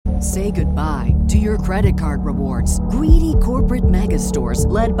Say goodbye to your credit card rewards. Greedy corporate mega stores,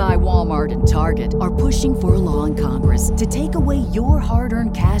 led by Walmart and Target, are pushing for a law in Congress to take away your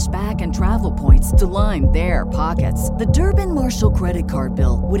hard-earned cash back and travel points to line their pockets. The Durbin-Marshall credit card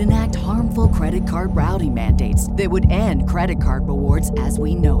bill would enact harmful credit card routing mandates that would end credit card rewards as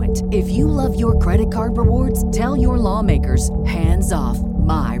we know it. If you love your credit card rewards, tell your lawmakers, hands off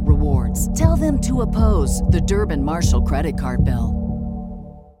my rewards. Tell them to oppose the Durbin-Marshall credit card bill.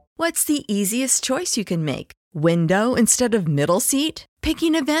 What's the easiest choice you can make? Window instead of middle seat?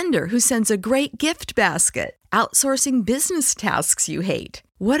 Picking a vendor who sends a great gift basket? Outsourcing business tasks you hate?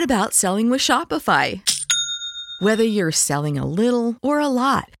 What about selling with Shopify? Whether you're selling a little or a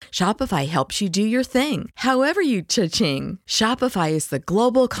lot, Shopify helps you do your thing, however you cha-ching. Shopify is the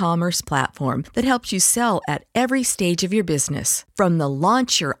global commerce platform that helps you sell at every stage of your business. From the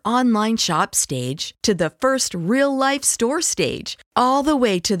launch your online shop stage to the first real-life store stage, all the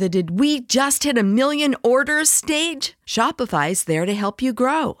way to the did we just hit 1 million orders stage. Shopify's there to help you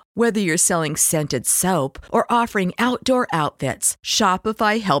grow. Whether you're selling scented soap or offering outdoor outfits,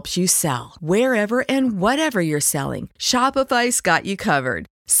 Shopify helps you sell. Wherever and whatever you're selling, Shopify's got you covered.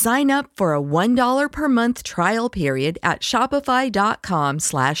 Sign up for a $1 per month trial period at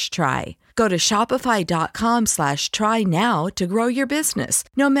shopify.com/try. Go to shopify.com/try now to grow your business,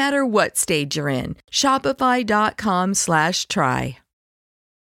 no matter what stage you're in. Shopify.com/try.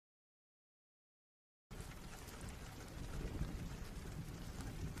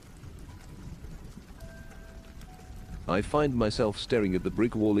 I find myself staring at the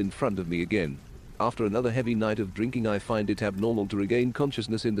brick wall in front of me again. After another heavy night of drinking, I find it abnormal to regain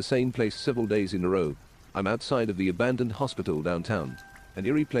consciousness in the same place several days in a row. I'm outside of the abandoned hospital downtown. An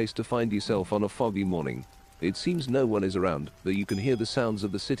eerie place to find yourself on a foggy morning. It seems no one is around, but you can hear the sounds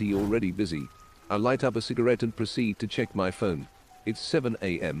of the city already busy. I light up a cigarette and proceed to check my phone. It's 7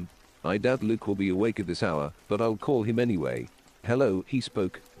 a.m. I doubt Luke will be awake at this hour, but I'll call him anyway. Hello, he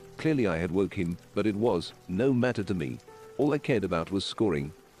spoke. Clearly I had woke him, but it was no matter to me. All I cared about was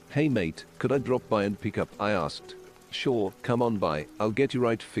scoring. Hey mate, could I drop by and pick up? I asked. Sure, come on by, I'll get you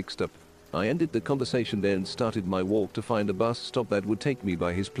right fixed up. I ended the conversation there and started my walk to find a bus stop that would take me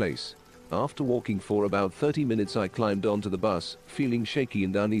by his place. After walking for about 30 minutes I climbed onto the bus, feeling shaky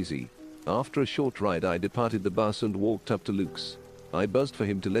and uneasy. After a short ride I departed the bus and walked up to Luke's. I buzzed for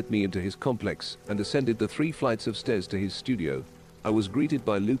him to let me into his complex and ascended the 3 flights of stairs to his studio. I was greeted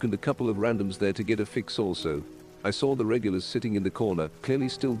by Luke and a couple of randoms there to get a fix also. I saw the regulars sitting in the corner, clearly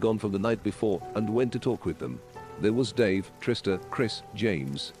still gone from the night before, and went to talk with them. There was Dave, Trista, Chris,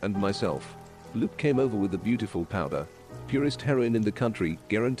 James, and myself. Luke came over with the beautiful powder. Purest heroin in the country,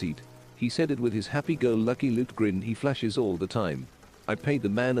 guaranteed. He said it with his happy-go-lucky Luke grin he flashes all the time. I paid the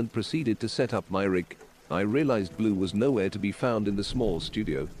man and proceeded to set up my rig. I realized Blue was nowhere to be found in the small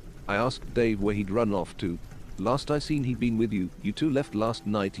studio. I asked Dave where he'd run off to. Last I seen he'd been with you. You two left last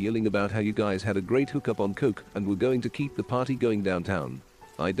night yelling about how you guys had a great hookup on coke and were going to keep the party going downtown.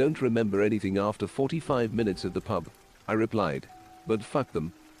 I don't remember anything after 45 minutes at the pub, I replied. But fuck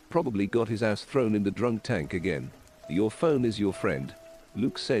them. Probably got his ass thrown in the drunk tank again. Your phone is your friend,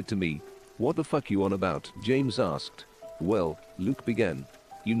 Luke said to me. What the fuck you on about? James asked. Well, Luke began.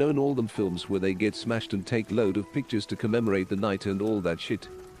 You know in all them films where they get smashed and take load of pictures to commemorate the night and all that shit?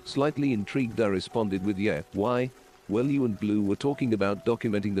 Slightly intrigued I responded with yeah, why? Well you and Blue were talking about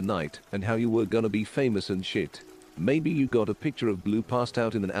documenting the night and how you were gonna be famous and shit. Maybe you got a picture of Blue passed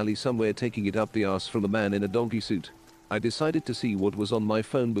out in an alley somewhere taking it up the ass from a man in a donkey suit. I decided to see what was on my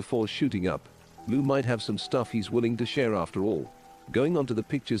phone before shooting up. Blue might have some stuff he's willing to share after all. Going onto the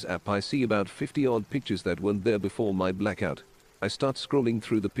pictures app I see about 50 odd pictures that weren't there before my blackout. I start scrolling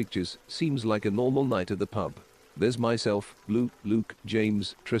through the pictures, seems like a normal night at the pub. There's myself, Blue, Luke,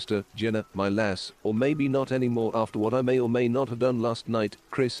 James, Trista, Jenna, my lass, or maybe not anymore after what I may or may not have done last night,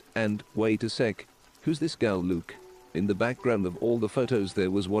 Chris, and, wait a sec. Who's this gal Luke? In the background of all the photos there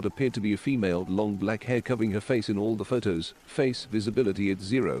was what appeared to be a female, long black hair covering her face in all the photos, face visibility at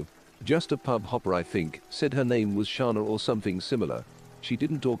 0. Just a pub hopper I think, said her name was Shana or something similar. She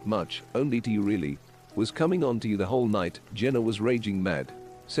didn't talk much, only to you really. Was coming on to you the whole night, Jenna was raging mad.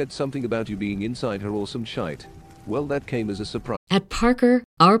 Said something about you being inside her or some shite. Well, that came as a surprise. At Parker,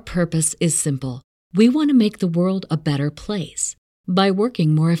 our purpose is simple. We want to make the world a better place by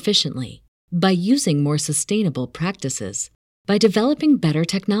working more efficiently, by using more sustainable practices, by developing better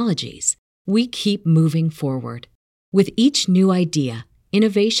technologies. We keep moving forward. With each new idea,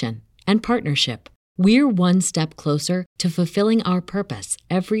 innovation, and partnership, we're one step closer to fulfilling our purpose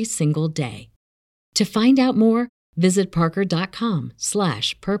every single day. To find out more, visit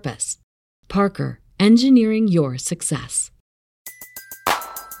parker.com/purpose. Parker, engineering your success.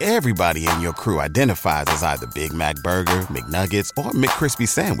 Everybody in your crew identifies as either Big Mac Burger, McNuggets, or McCrispy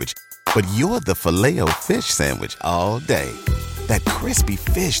Sandwich. But you're the Filet-O-Fish Sandwich all day. That crispy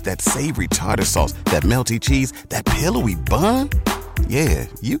fish, that savory tartar sauce, that melty cheese, that pillowy bun. Yeah,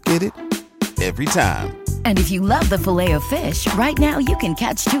 you get it. Every time. And if you love the Filet-O-Fish, right now you can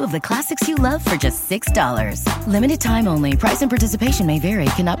catch two of the classics you love for just $6. Limited time only. Price and participation may vary.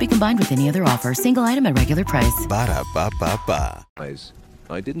 Cannot be combined with any other offer. Single item at regular price. Ba-da-ba-ba-ba.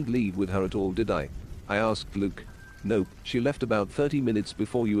 I didn't leave with her at all, did I? I asked Luke. Nope, she left about 30 minutes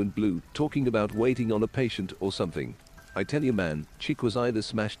before you and Blue, talking about waiting on a patient or something. I tell you man, chick was either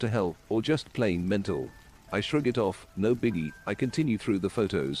smashed to hell, or just plain mental. I shrug it off, no biggie. I continue through the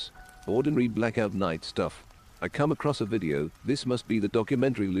photos. Ordinary blackout night stuff. I come across a video, this must be the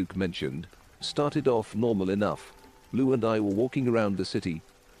documentary Luke mentioned. Started off normal enough. Blue and I were walking around the city.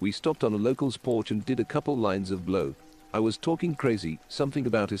 We stopped on a local's porch and did a couple lines of blow. I was talking crazy, something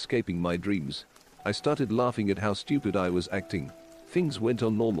about escaping my dreams. I started laughing at how stupid I was acting. Things went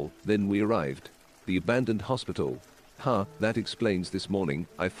on normal, then we arrived. The abandoned hospital. That explains this morning,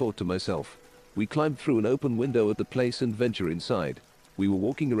 I thought to myself. We climbed through an open window at the place and venture inside. We were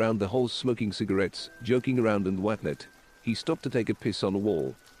walking around the halls smoking cigarettes, joking around and whatnot. He stopped to take a piss on a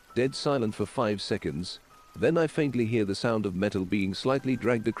wall. Dead silent for 5 seconds. Then I faintly hear the sound of metal being slightly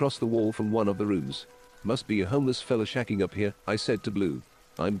dragged across the wall from one of the rooms. Must be a homeless fella shacking up here, I said to Blue.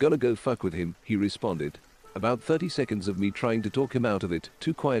 I'm gonna go fuck with him, he responded. About 30 seconds of me trying to talk him out of it,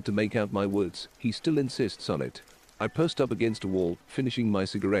 too quiet to make out my words, he still insists on it. I post up against a wall, finishing my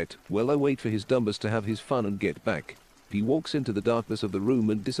cigarette, while I wait for his dumbers to have his fun and get back. He walks into the darkness of the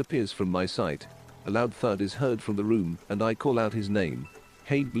room and disappears from my sight. A loud thud is heard from the room, and I call out his name.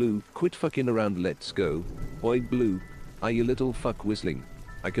 Hey Blue, quit fucking around, let's go. Oi Blue, are you little fuck whistling?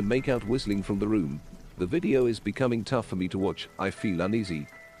 I can make out whistling from the room. The video is becoming tough for me to watch, I feel uneasy.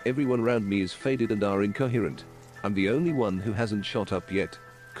 Everyone around me is faded and are incoherent. I'm the only one who hasn't shot up yet.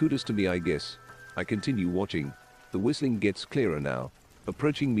 Kudos to me I guess. I continue watching. The whistling gets clearer now.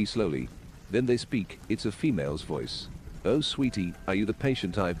 Approaching me slowly. Then they speak, it's a female's voice. Oh sweetie, are you the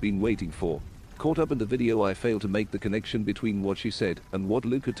patient I've been waiting for? Caught up in the video I failed to make the connection between what she said and what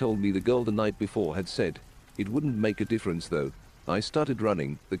Luca told me the girl the night before had said. It wouldn't make a difference though. I started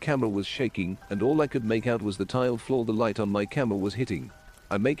running, the camera was shaking, and all I could make out was the tile floor the light on my camera was hitting.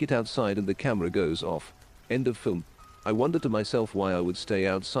 I make it outside and the camera goes off. End of film. I wonder to myself why I would stay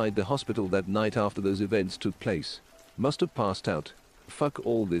outside the hospital that night after those events took place. Must have passed out. Fuck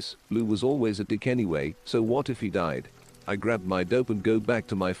all this, Blue was always a dick anyway, so what if he died? I grab my dope and go back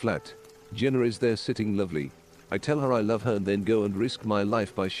to my flat. Jenna is there sitting lovely. I tell her I love her and then go and risk my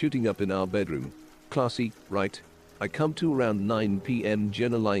life by shooting up in our bedroom. Classy, right? I come to around 9 PM,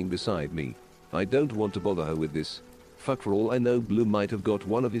 Jenna lying beside me. I don't want to bother her with this. Fuck, for all I know Blue might have got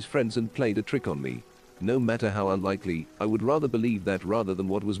one of his friends and played a trick on me. No matter how unlikely, I would rather believe that rather than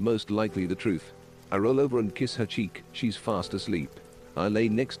what was most likely the truth. I roll over and kiss her cheek, she's fast asleep. I lay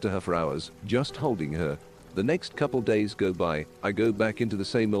next to her for hours, just holding her. The next couple days go by, I go back into the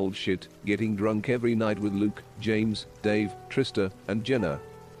same old shit, getting drunk every night with Luke, James, Dave, Trista, and Jenna.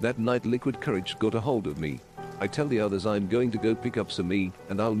 That night liquid courage got a hold of me. I tell the others I'm going to go pick up some E,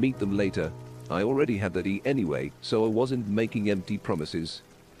 and I'll meet them later. I already had that E anyway, so I wasn't making empty promises.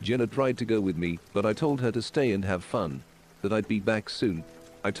 Jenna tried to go with me, but I told her to stay and have fun. That I'd be back soon.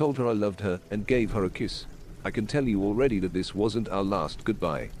 I told her I loved her and gave her a kiss. I can tell you already that this wasn't our last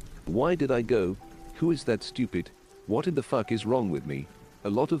goodbye. Why did I go? Who is that stupid? What in the fuck is wrong with me? A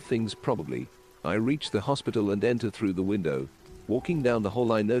lot of things probably. I reach the hospital and enter through the window. Walking down the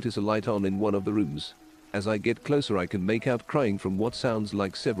hall I notice a light on in one of the rooms. As I get closer I can make out crying from what sounds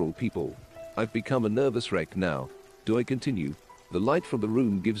like several people. I've become a nervous wreck now. Do I continue? The light from the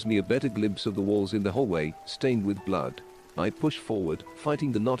room gives me a better glimpse of the walls in the hallway, stained with blood. I push forward,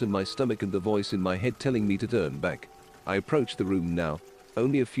 fighting the knot in my stomach and the voice in my head telling me to turn back. I approach the room now,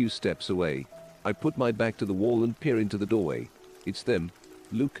 only a few steps away. I put my back to the wall and peer into the doorway. It's them.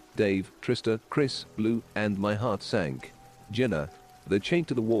 Luke, Dave, Trista, Chris, Blue, and my heart sank. Jenna. They're chained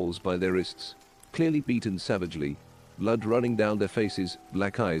to the walls by their wrists. Clearly beaten savagely. Blood running down their faces,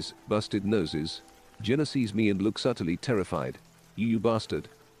 black eyes, busted noses. Jenna sees me and looks utterly terrified. You bastard.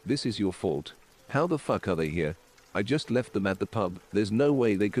 This is your fault. How the fuck are they here? I just left them at the pub, there's no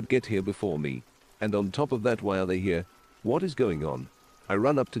way they could get here before me. And on top of that, why are they here? What is going on? I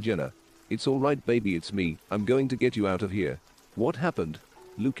run up to Jenna. It's alright baby, it's me, I'm going to get you out of here. What happened?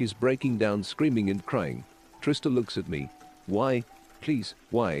 Luke is breaking down screaming and crying. Trista looks at me. Why? Please,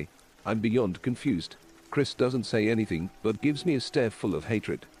 why? I'm beyond confused. Chris doesn't say anything, but gives me a stare full of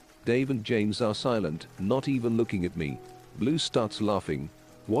hatred. Dave and James are silent, not even looking at me. Blue starts laughing.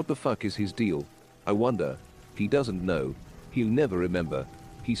 What the fuck is his deal? I wonder. He doesn't know. He'll never remember.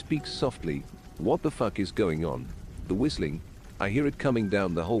 He speaks softly. What the fuck is going on? The whistling. I hear it coming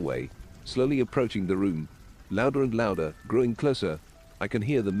down the hallway, slowly approaching the room. Louder and louder, growing closer. I can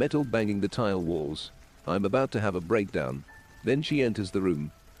hear the metal banging the tile walls. I'm about to have a breakdown. Then she enters the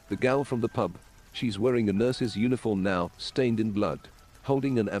room. The gal from the pub. She's wearing a nurse's uniform now, stained in blood.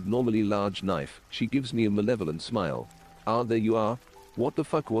 Holding an abnormally large knife, she gives me a malevolent smile. Ah, there you are. What the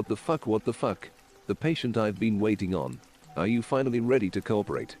fuck, what the fuck, what the fuck? The patient I've been waiting on. Are you finally ready to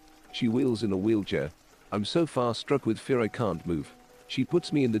cooperate? She wheels in a wheelchair. I'm so far struck with fear I can't move. She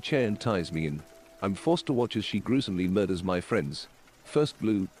puts me in the chair and ties me in. I'm forced to watch as she gruesomely murders my friends. First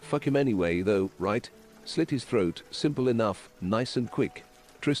Blue, fuck him anyway though, right? Slit his throat, simple enough, nice and quick.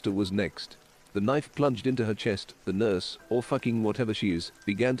 Trista was next. The knife plunged into her chest. The nurse, or fucking whatever she is,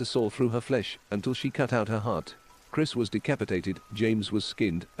 began to saw through her flesh until she cut out her heart. Chris was decapitated, James was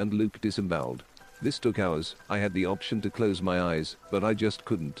skinned, and Luke disemboweled. This took hours. I had the option to close my eyes, but I just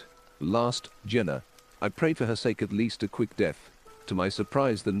couldn't. Last, Jenna. I prayed for her sake at least a quick death. To my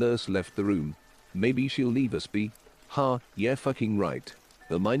surprise, the nurse left the room. Maybe she'll leave us be. Ha, yeah fucking right.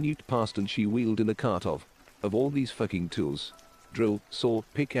 A minute passed and she wheeled in a cart of all these fucking tools. Drill, saw,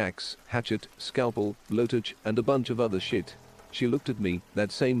 pickaxe, hatchet, scalpel, blowtorch, and a bunch of other shit. She looked at me,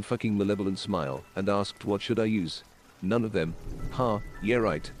 that same fucking malevolent smile, and asked what should I use. None of them. Ha, yeah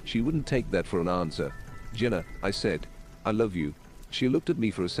right, she wouldn't take that for an answer. Jenna, I said. I love you. She looked at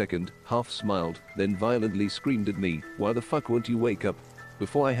me for a second, half smiled, then violently screamed at me, why the fuck won't you wake up?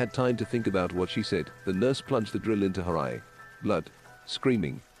 Before I had time to think about what she said, the nurse plunged the drill into her eye. Blood.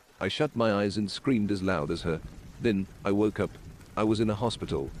 Screaming. I shut my eyes and screamed as loud as her. Then, I woke up. I was in a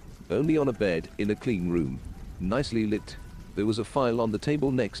hospital. Only on a bed, in a clean room. Nicely lit. There was a file on the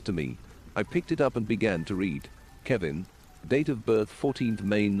table next to me. I picked it up and began to read. Kevin. Date of birth 14th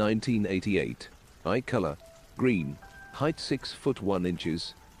May 1988. Eye color. Green. Height 6 foot 1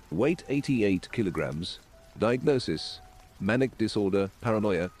 inches. Weight 88 kilograms. Diagnosis. Manic disorder,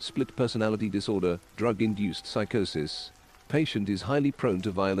 paranoia, split personality disorder, drug-induced psychosis. Patient is highly prone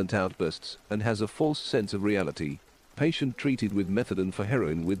to violent outbursts and has a false sense of reality. Patient treated with methadone for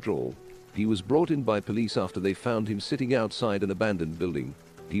heroin withdrawal. He was brought in by police after they found him sitting outside an abandoned building.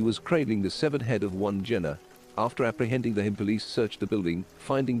 He was cradling the severed head of one Jenna. After apprehending him, police searched the building,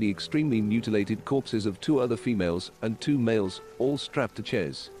 finding the extremely mutilated corpses of 2 other females and 2 males, all strapped to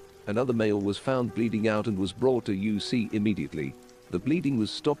chairs. Another male was found bleeding out and was brought to UC immediately. The bleeding was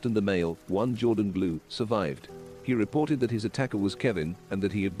stopped and the male, one Jordan Blue, survived. He reported that his attacker was Kevin and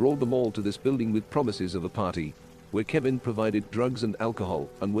that he had brought them all to this building with promises of a party, where Kevin provided drugs and alcohol,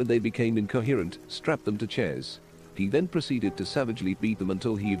 and when they became incoherent, strapped them to chairs. He then proceeded to savagely beat them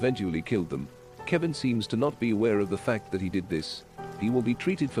until he eventually killed them. Kevin seems to not be aware of the fact that he did this. He will be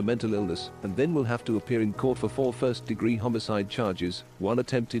treated for mental illness and then will have to appear in court for 4 first-degree homicide charges, 1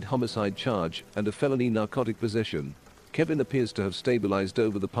 attempted homicide charge, and a felony narcotic possession. Kevin appears to have stabilized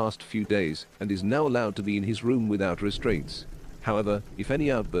over the past few days and is now allowed to be in his room without restraints. However, if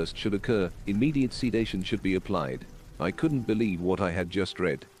any outburst should occur, immediate sedation should be applied. I couldn't believe what I had just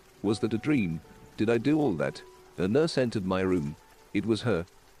read. Was that a dream? Did I do all that? A nurse entered my room. It was her.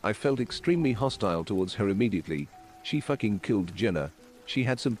 I felt extremely hostile towards her immediately. She fucking killed Jenna. She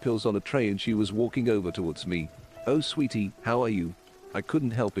had some pills on a tray and she was walking over towards me. Oh sweetie, how are you? I couldn't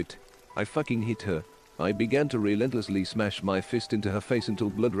help it. I fucking hit her. I began to relentlessly smash my fist into her face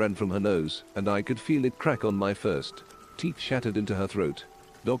until blood ran from her nose, and I could feel it crack on my first. Teeth shattered into her throat.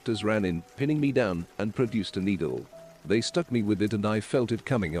 Doctors ran in, pinning me down, and produced a needle. They stuck me with it and I felt it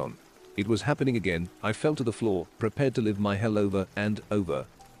coming on. It was happening again. I fell to the floor, prepared to live my hell over and over.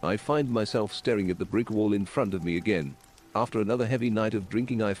 I find myself staring at the brick wall in front of me again. After another heavy night of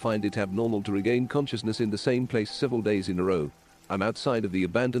drinking, I find it abnormal to regain consciousness in the same place several days in a row. I'm outside of the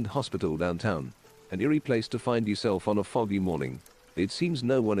abandoned hospital downtown. An eerie place to find yourself on a foggy morning. It seems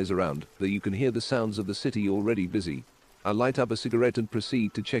no one is around, though you can hear the sounds of the city already busy. I light up a cigarette and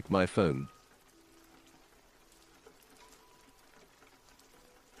proceed to check my phone.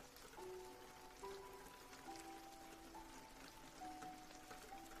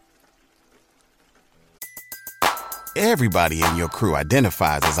 Everybody in your crew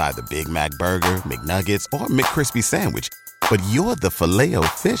identifies as either Big Mac Burger, McNuggets, or McCrispy Sandwich. But you're the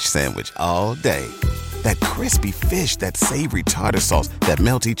Filet-O-Fish Sandwich all day. That crispy fish, that savory tartar sauce, that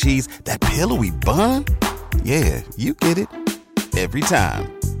melty cheese, that pillowy bun. Yeah, you get it. Every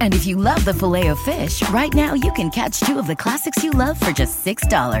time. And if you love the Filet-O-Fish, right now you can catch 2 of the classics you love for just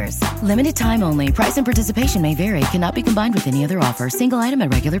 $6. Limited time only. Price and participation may vary. Cannot be combined with any other offer. Single item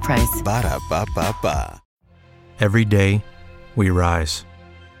at regular price. Ba-da-ba-ba-ba. Every day, we rise,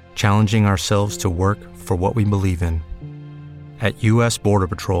 challenging ourselves to work for what we believe in. At U.S. Border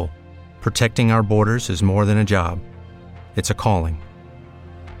Patrol, protecting our borders is more than a job. It's a calling.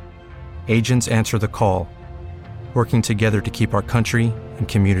 Agents answer the call, working together to keep our country and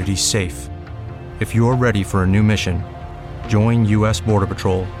communities safe. If you're ready for a new mission, join U.S. Border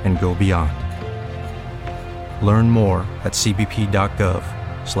Patrol and go beyond. Learn more at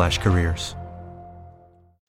cbp.gov/careers.